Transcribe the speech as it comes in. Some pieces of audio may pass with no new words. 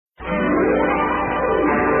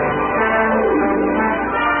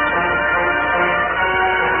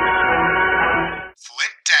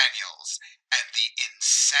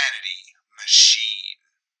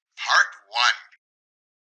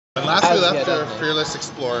the fearless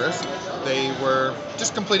explorers. They were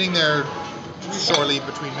just completing their shore leave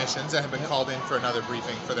between missions and have been called in for another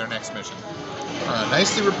briefing for their next mission.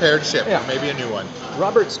 Nicely repaired ship, or maybe a new one.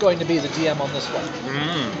 Robert's going to be the GM on this one.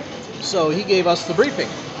 So he gave us the briefing.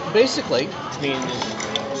 Basically... Which means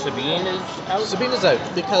Sabine is out? Sabine is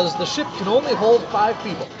out, because the ship can only hold 5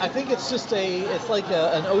 people. I think it's like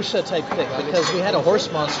an OSHA type thing, because we had a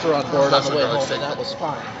horse monster on board on the way home, and that was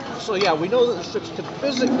fine. So yeah, we know that the ships can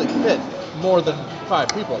physically fit more than 5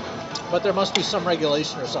 people, but there must be some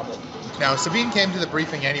regulation or something. Now, Sabine came to the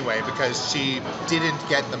briefing anyway because she didn't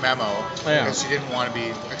get the memo because she didn't want to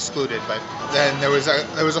be excluded. But then there was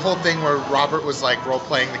a whole thing where Robert was like role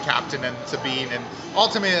playing the captain and Sabine, and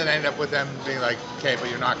ultimately it ended up with them being like, "Okay,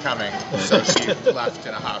 but you're not coming." So she left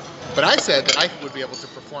in a huff. But I said that I would be able to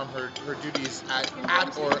perform her duties at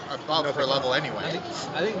or above her level anyway.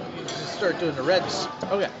 I think you should start doing the reds.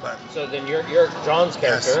 Okay. So then you're John's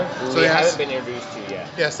character, who we haven't been introduced to yet.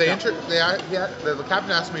 Yes, the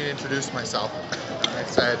captain asked me to introduce myself. I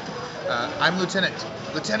said, I'm Lieutenant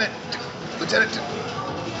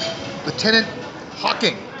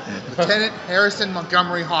Hawking. Lieutenant Harrison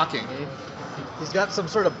Montgomery Hawking. He's got some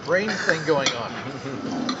sort of brain thing going on.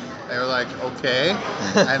 They were like, okay.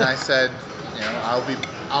 And I said, I'll be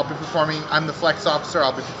performing, I'm the flex officer,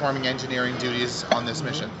 I'll be performing engineering duties on this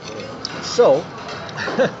mission. So,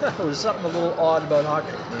 there was something a little odd about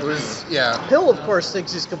Hawking. It was, yeah. Hill, of course,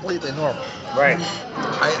 thinks he's completely normal. Right.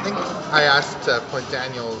 I think I asked Flint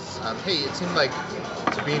Daniels, hey, it seemed like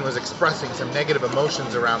Sabine was expressing some negative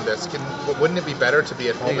emotions around this. Wouldn't it be better to be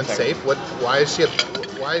at home and safe? Why is she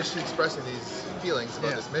expressing these feelings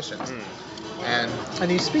about this mission?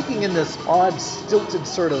 And he's speaking in this odd, stilted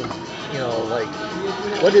sort of, like,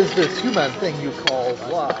 what is this human thing you call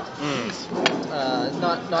blah?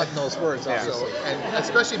 Not in those words, obviously. And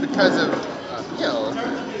especially because of Hill,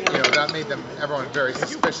 that made everyone very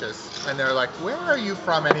suspicious. And they're like, where are you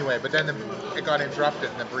from anyway? But then it got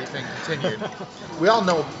interrupted and the briefing continued. We all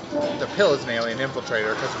know the Hill is an alien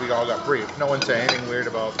infiltrator because we all got briefed. No one said anything weird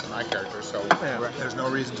about my character, so there's no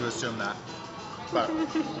reason to assume that. But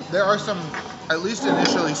there are some, at least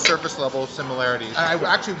initially, surface level similarities. And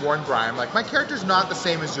I actually warned Brian, like, my character's not the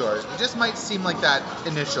same as yours. It just might seem like that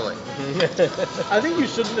initially. I think you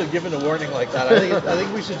shouldn't have given a warning like that. I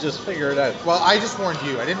think we should just figure it out. Well, I just warned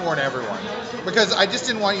you. I didn't warn everyone. Because I just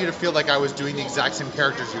didn't want you to feel like I was doing the exact same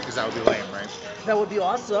character as you, because that would be lame, right? That would be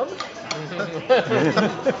awesome.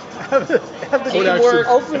 have the teamwork.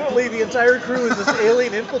 Ultimately, the entire crew is just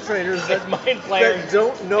alien infiltrators that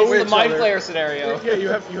don't know each other. It's the mind flayer scenario. Yeah, you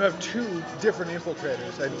have 2 different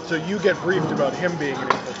infiltrators, and so you get briefed about him being an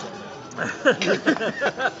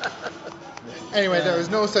infiltrator. Anyway, there was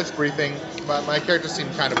no such briefing, but my character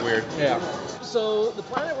seemed kind of weird. Yeah. So the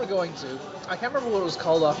planet we're going to, I can't remember what it was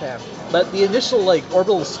called offhand, but the initial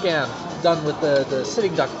orbital scan done with the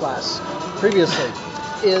sitting duck class previously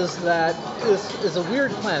is that this is a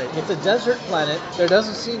weird planet. It's a desert planet. There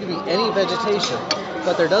doesn't seem to be any vegetation,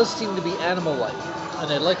 but there does seem to be animal life, and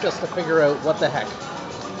they'd like us to figure out what the heck.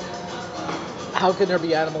 How can there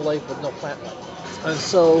be animal life with no plant life? And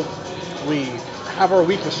so we have our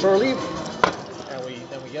week of shore leave, and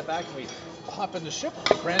then we get back and we hop in the ship,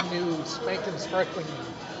 brand new, spanking, sparkling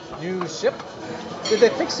new ship. Did they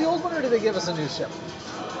fix the old one, or did they give us a new ship?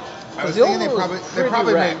 I was thinking they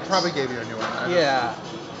probably gave you a new one. Yeah.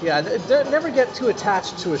 They never get too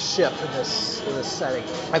attached to a ship in this setting.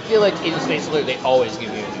 I feel like in Space Alert they always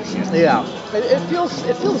give you a new ship. Yeah, it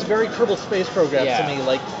feels very Kerbal Space Program to me.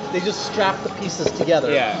 Like they just strap the pieces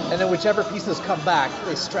together. And then whichever pieces come back,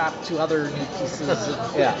 they strap to other new pieces.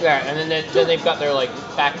 And then they've got their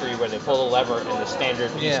factory where they pull the lever and the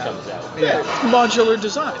standard piece comes out. It's modular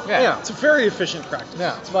design. It's a very efficient practice.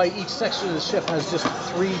 That's why each section of the ship has just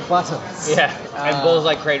 3 buttons. And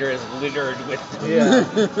Bullseye Crater is littered with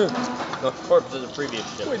the corpses of the previous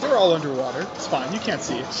ship. Wait, they're all underwater. It's fine. You can't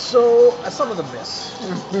see it. So some of them miss.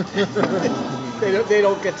 they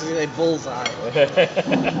don't get to see a bullseye.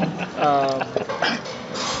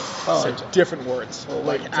 Different words.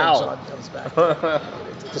 Like ow. Comes back.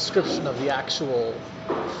 Description of the actual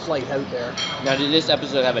flight out there. Now, did this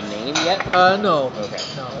episode have a name yet? No. Okay.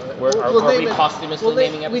 No. Are we posthumously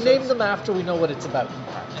naming episodes? We name them after we know what it's about.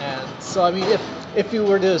 And so, I mean, if you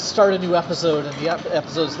were to start a new episode and the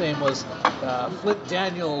episode's name was Flint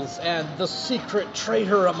Daniels and the secret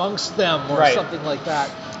traitor amongst them or something like that,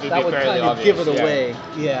 that would kind of give it away.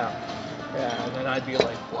 Yeah, and then I'd be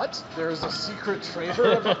like, what? There's a secret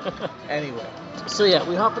traitor? Anyway, so yeah,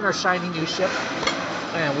 we hop in our shiny new ship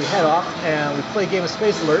and we head off and we play a game of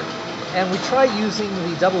Space Alert. And we try using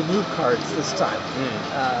the double move cards this time,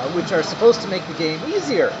 which are supposed to make the game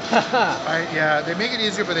easier. Yeah, they make it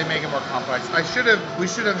easier, but they make it more complex. We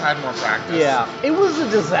should have had more practice. Yeah, it was a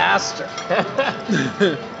disaster.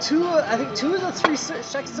 I think 2 of the 3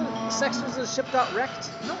 sections of the ship got wrecked.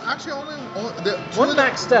 No, actually, only One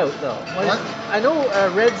maxed out though. I know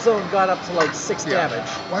Red Zone got up to like 6 damage.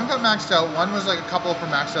 One got maxed out. One was like a couple from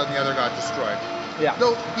maxed out, and the other got destroyed. Yeah.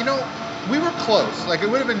 Though, we were close. Like, it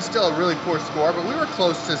would have been still a really poor score, but we were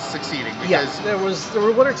close to succeeding. Because there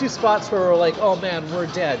were 1 or 2 spots where we were like, oh man, we're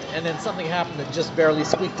dead, and then something happened that just barely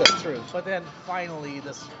squeaked us through. But then finally,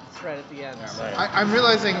 this thread at the end. Yeah, right. I'm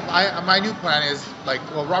realizing my new plan is like,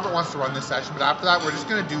 well, Robert wants to run this session, but after that, we're just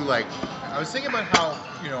gonna do like. I was thinking about how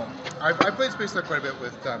I played Space Alert quite a bit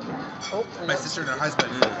with my sister and her husband,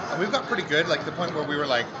 and we've got pretty good, like the point where we were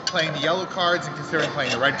like playing the yellow cards and considering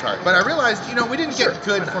playing the red card. But I realized, we didn't get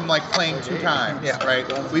good from like playing 2 times, right?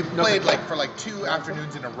 We played like for like 2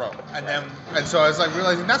 afternoons in a row, and so I was like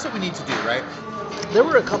realizing that's what we need to do, right? There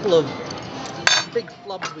were a couple of big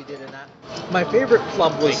flubs we did in that. My favorite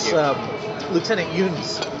flub was Lieutenant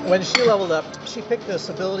Yoon's. When she leveled up, she picked this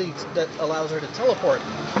ability that allows her to teleport.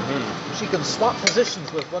 She can swap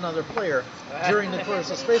positions with one other player during the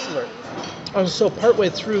course of Space Alert. And so partway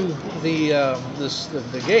through the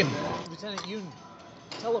game, Lieutenant Yoon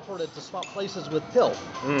teleported to swap places with Pill.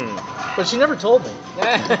 But she never told me.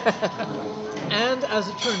 And as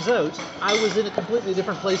it turns out, I was in a completely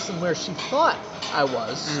different place than where she thought I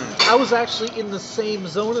was. I was actually in the same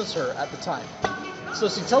zone as her at the time. So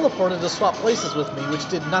she teleported to swap places with me, which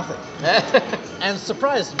did nothing. And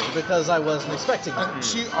surprised me because I wasn't expecting it.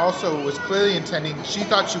 She also was clearly intending, she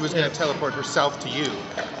thought she was going to teleport herself to you.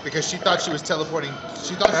 Because she thought she was teleporting,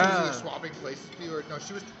 she thought she was like, swapping places to you. No,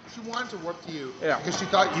 she wanted to warp to you because she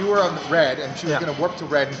thought you were on red and she was going to warp to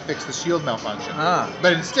red and fix the shield malfunction.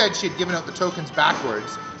 But instead, she had given out the tokens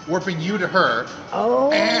backwards, warping you to her.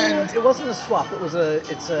 And it wasn't a swap.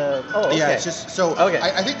 Okay. Yeah, it's just so. Okay.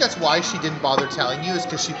 I think that's why she didn't bother telling you, is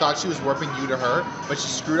because she thought she was warping you to her, but she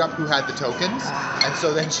screwed up who had the tokens, and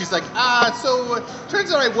so then she's like, so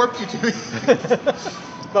turns out I warped you to me.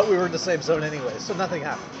 But we were in the same zone anyway, so nothing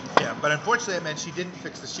happened. Yeah, but unfortunately it meant she didn't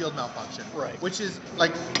fix the shield malfunction. Right. Which is,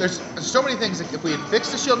 like, there's so many things, like, if we had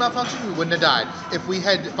fixed the shield malfunction, we wouldn't have died. If we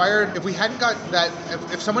had fired, if we hadn't got that,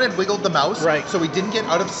 if someone had wiggled the mouse, so we didn't get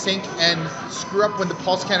out of sync and screw up when the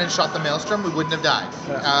pulse cannon shot the maelstrom, we wouldn't have died.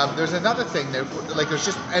 Yeah. There's another thing there, like, there's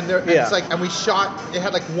just, and there, it's like, and we shot, it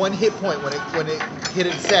had like 1 hit point when it hit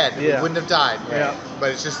its head, we wouldn't have died. Yeah.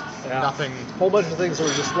 But it's just nothing. A whole bunch of things that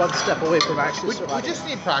were just one step away from actually surviving. We just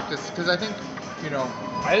need practice, because I think,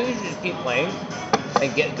 I think you should just keep playing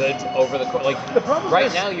and get good over the course. Like, the problem right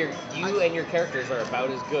is, now, you and your characters are about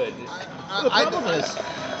as good. The problem is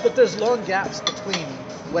that there's long gaps between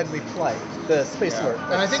when we play the Space Alert.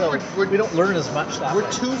 And I think we don't learn as much that way.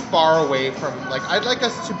 We're too far away from, like, I'd like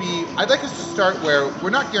us to start where we're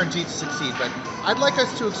not guaranteed to succeed, but I'd like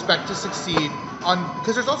us to expect to succeed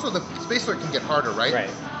because there's also the Space Alert can get harder, right? Right.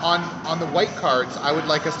 On the white cards, I would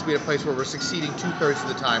like us to be at a place where we're succeeding 2/3 of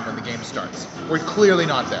the time when the game starts. We're clearly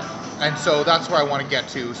not there. And so that's where I want to get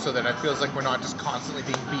to, so that it feels like we're not just constantly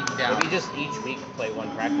being beaten down. Maybe just each week play one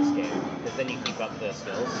practice game, because then you keep up the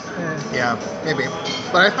skills. Yeah, maybe.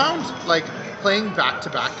 But I found, like, playing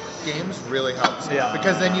back-to-back games really helps. Yeah.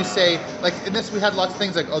 Because then you say, like, in this we had lots of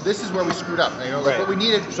things like, this is where we screwed up. Like what we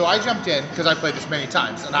needed. So I jumped in, because I played this many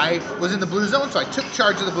times, and I was in the blue zone, so I took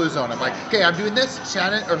charge of the blue zone. I'm like, okay, I'm doing this.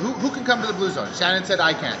 Shannon, or who can come to the blue zone? Shannon said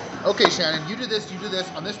I can. Okay, Shannon, you do this.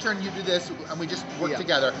 On this turn, you do this, and we just work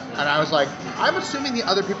together. And I was like, I'm assuming the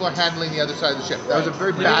other people are handling the other side of the ship. That was a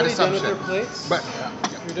very bad assumption. Done with their plates? But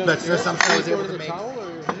that's the assumption I was able to make. Towel,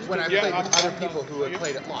 When I played with other people who had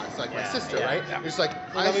played it lots, like my sister, right? It's like,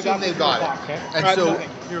 I assume they've got it. And so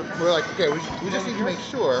we're like, okay, we just need to make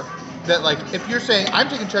sure that, like, if you're saying, I'm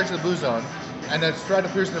taking charge of the blue zone, and a threat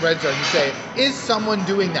appears in the red zone, you say, is someone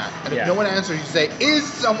doing that? And if no one answers, you say, is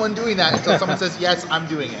someone doing that? Until someone says, yes, I'm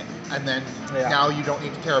doing it. And then now you don't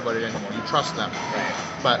need to care about it anymore. You trust them.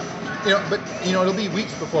 But it'll be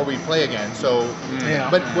weeks before we play again. So,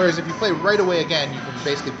 but whereas if you play right away again, you can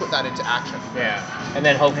basically put that into action. Yeah. And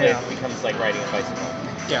then hopefully it becomes like riding a bicycle.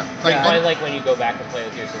 Yeah. Like when you go back and play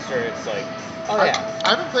with your sister, it's like, I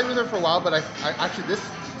haven't played with her for a while, but I actually, this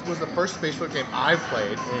was the first Space Alert game I've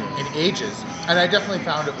played in ages, and I definitely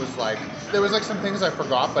found it was like, there was like some things I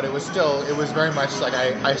forgot, but it was very much like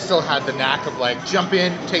I still had the knack of like, jump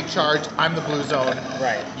in, take charge, I'm the blue zone.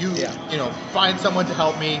 Right. You find someone to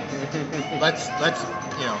help me. Let's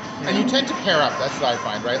you know, and you tend to pair up. That's what I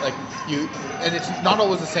find, right? Like and it's not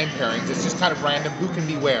always the same pairings. It's just kind of random who can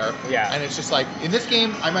be where. Yeah. And it's just like in this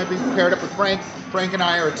game, I might be paired up with Frank. Frank and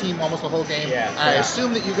I are a team almost the whole game. Yeah. And I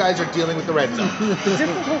assume that you guys are dealing with the red zone. The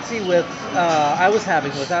difficulty with I was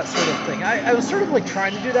having with that sort of thing, I was sort of like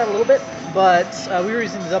trying to do that a little bit, but we were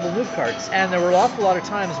using the double move cards, and there were an awful lot of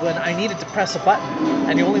times when I needed to press a button,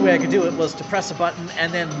 and the only way I could do it was to press a button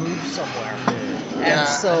and then move somewhere. And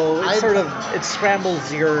so it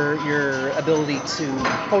scrambles your ability to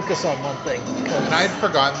focus on one thing. And I'd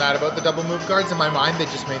forgotten that about the double move cards. In my mind, they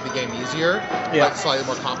just made the game easier, but slightly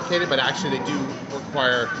more complicated. But actually,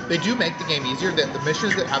 they do make the game easier. The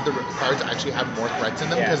missions that have the cards actually have more threats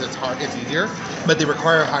in them because it's easier. But they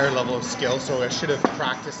require a higher level of skill, so I should have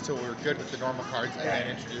practiced till we were good with the normal cards and then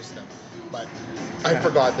introduced them. But I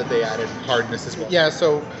forgot that they added hardness as well. Yeah,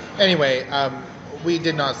 so anyway, we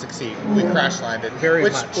did not succeed. We crash landed,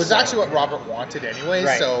 which was actually what Robert wanted anyway.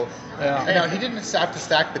 Right. So now he didn't have to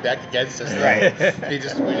stack the deck against us. Right. we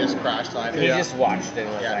just crash landed. He just watched and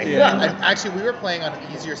was like, And actually, we were playing on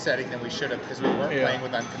an easier setting than we should have because we weren't playing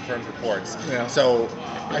with unconfirmed reports. Yeah. So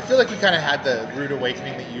I feel like we kind of had the rude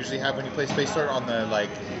awakening that you usually have when you play Space Sword on the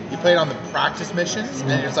you play it on the practice missions,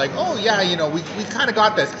 and it's like, oh yeah, you know, we kind of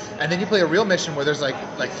got this, and then you play a real mission where there's like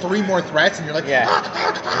 3 more threats, and you're like,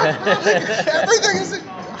 everything is,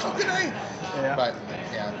 how can I? Yeah. But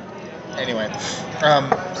yeah. Anyway,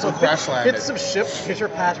 so crash landed. Bits of ship pitter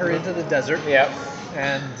patter into the desert. Yep.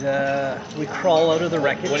 And we crawl out of the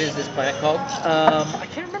wreckage. What is this planet called? I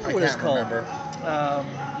can't remember what it's called. Remember.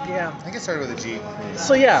 Yeah. I think it started with a G.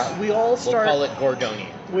 So yeah, we all We'll start. call it Gordonia.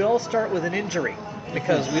 We all start with an injury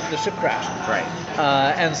because the ship crashed. Right.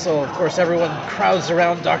 And so of course everyone crowds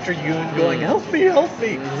around Dr. Yoon, going, "Help me, help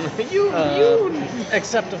me!" Yoon.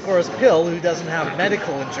 Except of course Pill, who doesn't have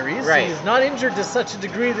medical injuries. Right. He's not injured to such a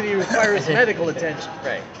degree that he requires medical attention.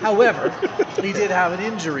 Right. However, he did have an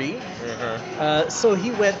injury. So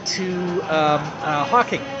he went to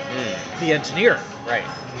Hawking, the engineer. Right.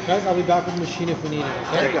 Guys, I'll be back with the machine if we need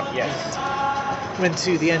it. There you go. Yes. Went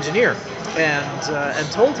to the engineer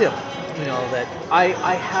and told him, you know, that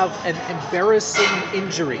I have an embarrassing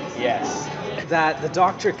injury Yes. that the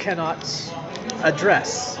doctor cannot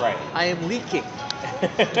address. Right. I am leaking.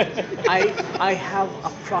 I have a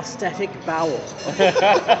prosthetic bowel.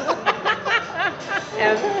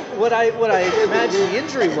 And what I imagine the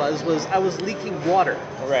injury was I was leaking water.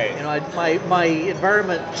 Right. You know, my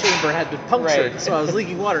environment chamber had been punctured, Right. so I was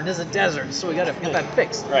leaking water, and it's a desert, so we got to get that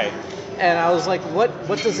fixed. Right. And I was like, what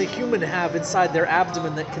does a human have inside their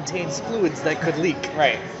abdomen that contains fluids that could leak?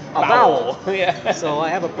 Right. A bowel. Yeah. So I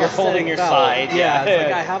have a prosthetic You're holding your bowel. side. Yeah, it's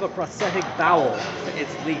like I have a prosthetic bowel.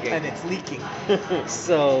 It's leaking. And it's leaking.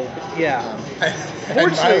 So, yeah. And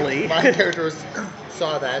Fortunately. my character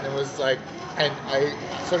saw that and was like, and I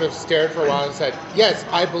sort of stared for a while and said, "Yes,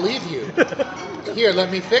 I believe you. Here,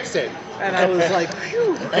 let me fix it." And I was like,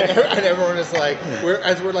 phew. And everyone is like,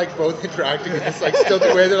 as we're like both interacting in this like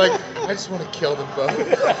stilted way, they're like, "I just want to kill them both."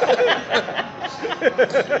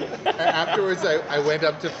 Afterwards, I went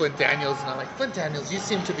up to Flint Daniels and I'm like, "Flint Daniels, you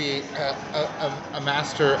seem to be a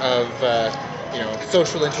master of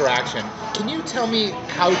social interaction. Can you tell me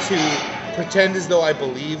how to pretend as though I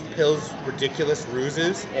believe Pill's ridiculous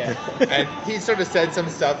ruses?" Yeah. And he sort of said some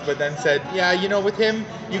stuff, but then said, "Yeah, you know, with him,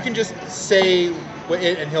 you can just say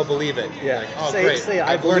it and he'll believe it." Yeah. Like, oh, Say- great. say,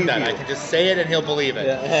 "I I've learned believe that. you." I can just say it and he'll believe it.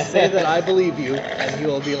 Yeah. Say that I believe you, and he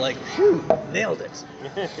will be like, phew, nailed it.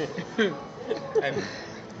 And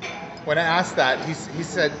when I asked that, he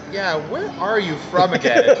said, "Yeah, where are you from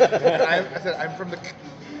again?" And I said,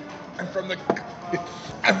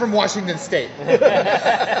 I'm from Washington State."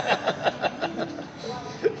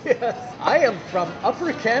 Yes. I am from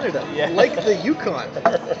Upper Canada, Yeah. like the Yukon.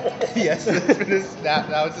 Yes,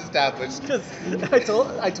 now it's established. Because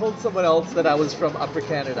I told someone else that I was from Upper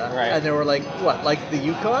Canada, Right. and they were like, "What, like the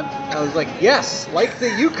Yukon?" I was like, "Yes, like the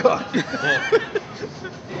Yukon."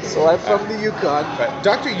 So I'm from the Yukon. But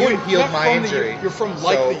Dr. Yoon healed my injury. You're from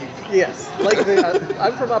like so- the Yukon. Yes, like the.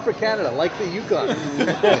 I'm from Upper Canada, like the Yukon.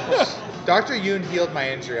 Dr. Yoon healed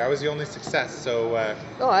my injury. I was the only success, so...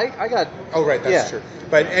 No, I got. Oh, right, that's Yeah. true.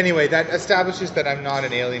 But anyway, that establishes that I'm not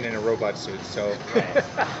an alien in a robot suit, so...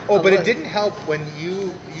 Oh, but it didn't help when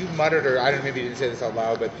you muttered, or I don't know, maybe you didn't say this out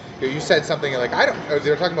loud, but you said something like, or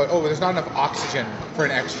they were talking about, there's not enough oxygen for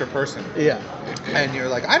an extra person. Yeah. And you're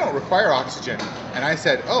like, "I don't require oxygen." And I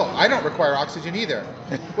said, "Oh, I don't require oxygen either."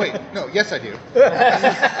 Wait, no, yes I do.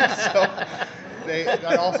 So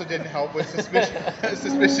that also didn't help with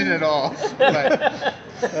suspicion at all. But,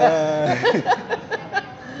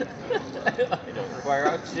 I don't require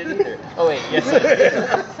oxygen either. Oh wait, yes.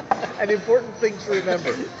 I do. An important thing to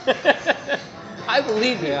remember. I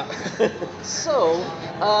believe you. So,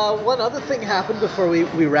 one other thing happened before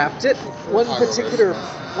we wrapped it. One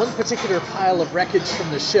particular pile of wreckage from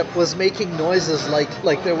the ship was making noises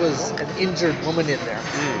like there was an injured woman in there.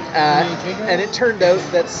 And it turned out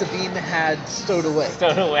that Sabine had stowed away.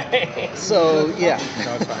 Stowed away. So, yeah.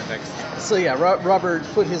 No, it's fine, thanks. So, yeah, Robert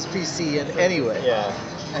put his PC in anyway. Yeah.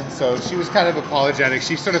 And so she was kind of apologetic.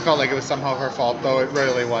 She sort of felt like it was somehow her fault, though it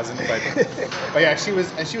really wasn't. But yeah, she was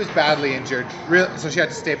badly injured. So she had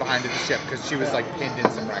to stay behind at the ship because she was like pinned in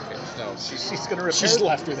some wreckage. So She's going to repair. She's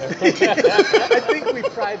left her there. I think we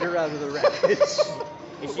pried her out of the wreckage.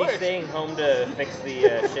 Is she staying home to fix the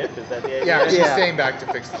ship? Is that the idea? yeah, she's Yeah. staying back to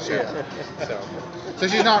fix the ship. So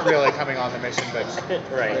she's not really coming on the mission, but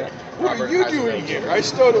Right. What Robert are you has doing arranged here? it. I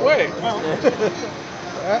stowed away. Well,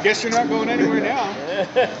 guess you're not going anywhere now.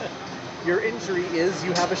 Your injury is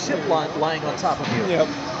you have a ship lying on top of you. Yep.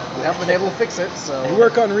 You haven't been able to fix it, so... You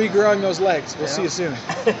work on regrowing those legs. We'll see you soon.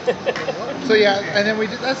 So yeah, and then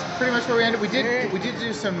that's pretty much where we ended. We did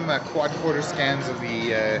do some quadcopter scans of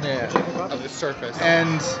the surface,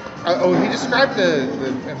 and he described the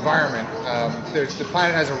environment. The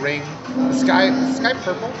planet has a ring. The sky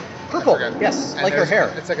purple. Purple, I forget. yes, And like her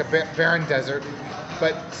hair. It's like a barren desert,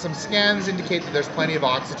 but some scans indicate that there's plenty of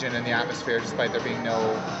oxygen in the atmosphere, despite there being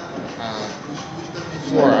no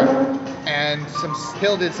flora. And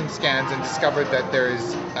Hill did some scans and discovered that there's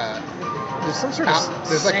some sort of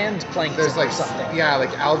sand plankton there's like or something. Yeah,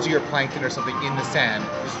 like algae or plankton or something in the sand.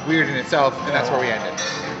 It's weird in itself, and that's where we ended.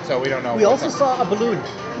 So we don't know. We also saw a balloon.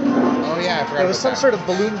 Oh yeah, I forgot There was about some that. sort of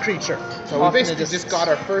balloon creature. So we off in the basically just distance. got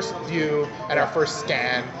our first view and our first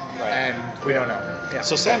scan, and we don't know. Yeah.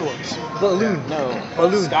 So sandworms. Balloon. No.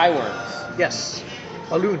 Balloon. Skyworms. Yes.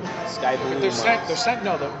 Balloon. Sky balloon.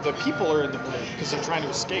 No, the people are in the balloon because they're trying to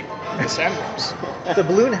escape the sandworms. The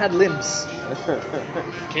balloon had limbs.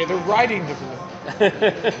 Okay, they're riding the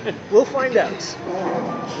balloon. We'll find out.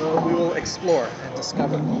 We will explore and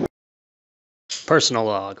discover. Personal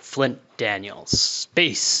log, Flint Daniels,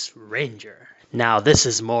 Space Ranger. Now this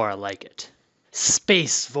is more like it.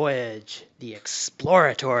 Space voyage, the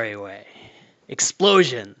exploratory way.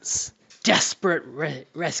 Explosions, desperate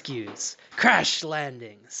rescues, crash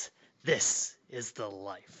landings. This is the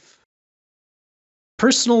life.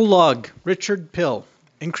 Personal log, Richard Pill.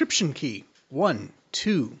 Encryption key, 1,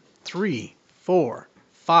 2, 3, 4,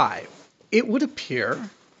 5. It would appear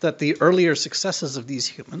that the earlier successes of these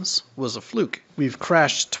humans was a fluke. We've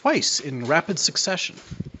crashed twice in rapid succession.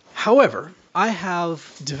 However, I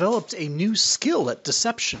have developed a new skill at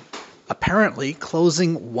deception. Apparently,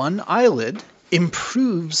 closing one eyelid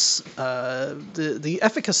improves the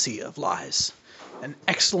efficacy of lies. An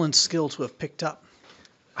excellent skill to have picked up.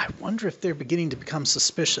 I wonder if they're beginning to become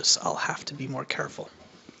suspicious. I'll have to be more careful.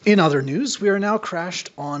 In other news, we are now crashed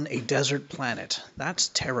on a desert planet. That's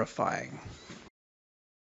terrifying.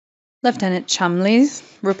 Lieutenant Chumley's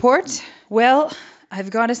report. Well, I've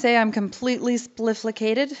got to say I'm completely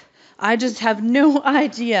splifflicated. I just have no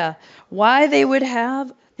idea why they would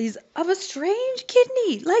have these of a strange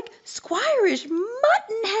kidney, like squirish,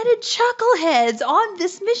 mutton-headed chuckleheads on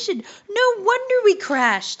this mission. No wonder we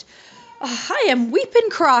crashed. I am weeping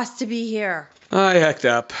cross to be here. I hecked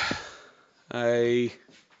up. I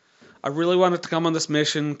really wanted to come on this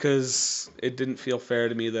mission because it didn't feel fair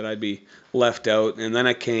to me that I'd be left out. And then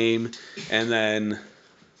I came, and then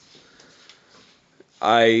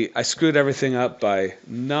I screwed everything up by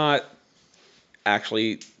not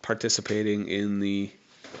actually participating in the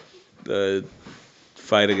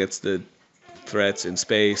fight against the threats in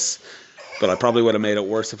space. But I probably would have made it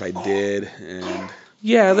worse if I did. And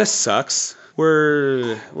yeah, this sucks.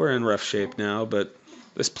 We're in rough shape now, but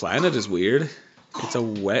this planet is weird. It's a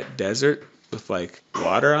wet desert with like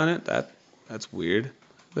water on it. That's weird.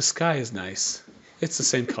 The sky is nice. It's the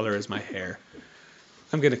same color as my hair.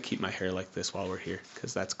 I'm gonna keep my hair like this while we're here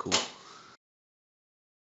because that's cool.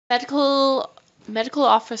 Medical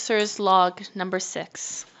officer's log number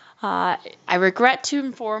 6. I regret to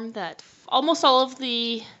inform that almost all of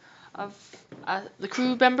the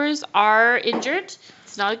crew members are injured.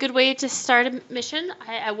 It's not a good way to start a mission.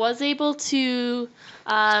 I was able to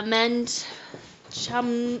mend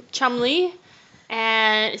Chumley,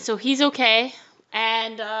 and so he's okay.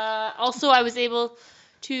 And also I was able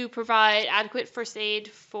to provide adequate first aid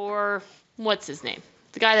for, what's his name?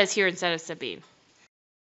 The guy that's here instead of Sabine.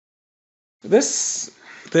 This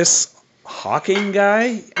Hawking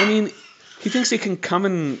guy, I mean, he thinks he can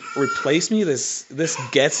come replace me, this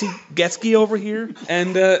Getsky over here,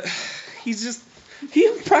 and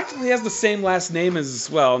he practically has the same last name as,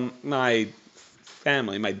 well, my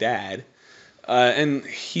family, my dad. And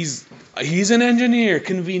he's an engineer,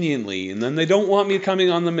 conveniently, and then they don't want me coming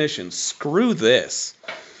on the mission. Screw this.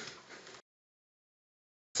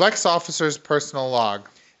 Flex Officer's personal log.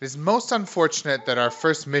 It is most unfortunate that our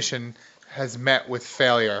first mission has met with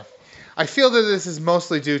failure. I feel that this is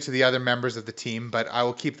mostly due to the other members of the team, but I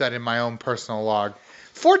will keep that in my own personal log.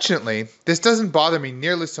 Fortunately, this doesn't bother me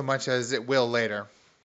nearly so much as it will later.